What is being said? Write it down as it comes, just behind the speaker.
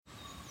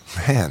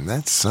Man,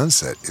 that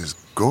sunset is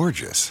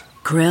gorgeous.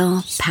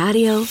 Grill,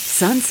 patio,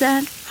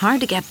 sunset.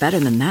 Hard to get better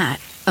than that.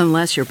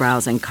 Unless you're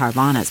browsing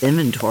Carvana's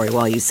inventory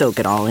while you soak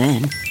it all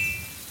in.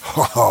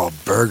 Oh,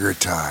 burger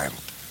time.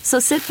 So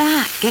sit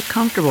back, get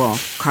comfortable.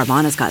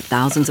 Carvana's got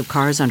thousands of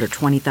cars under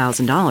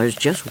 $20,000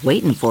 just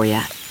waiting for you.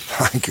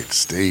 I could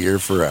stay here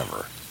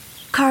forever.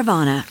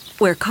 Carvana,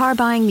 where car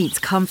buying meets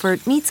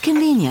comfort meets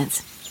convenience.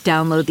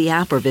 Download the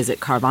app or visit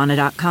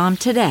Carvana.com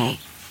today.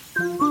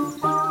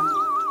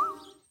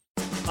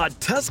 A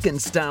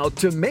Tuscan-style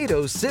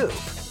tomato soup.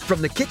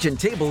 From the kitchen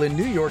table in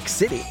New York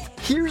City,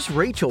 here's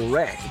Rachel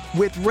Ray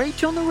with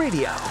Rach on the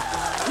Radio.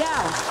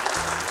 Now,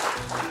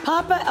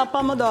 Papa al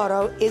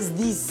Pomodoro is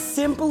the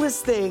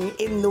simplest thing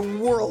in the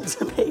world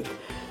to make.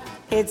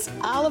 It's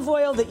olive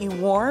oil that you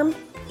warm.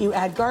 You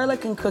add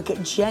garlic and cook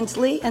it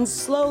gently and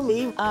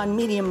slowly on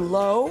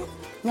medium-low.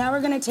 Now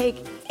we're gonna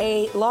take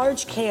a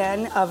large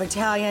can of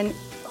Italian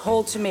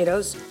whole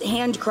tomatoes,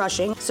 hand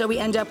crushing, so we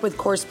end up with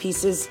coarse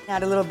pieces.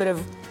 Add a little bit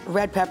of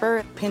red pepper,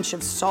 a pinch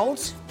of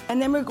salt,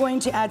 and then we're going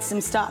to add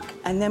some stock.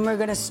 And then we're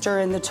gonna stir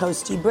in the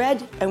toasty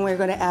bread, and we're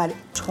gonna add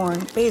torn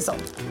basil.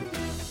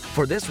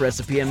 For this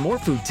recipe and more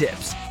food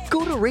tips,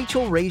 go to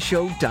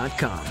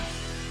RachelRayShow.com.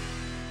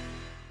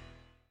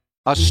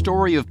 A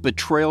story of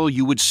betrayal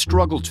you would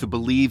struggle to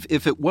believe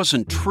if it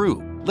wasn't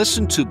true.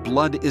 Listen to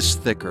Blood is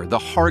Thicker, the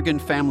Hargan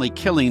family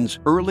killings,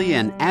 early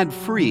and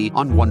ad-free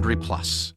on Wondery Plus.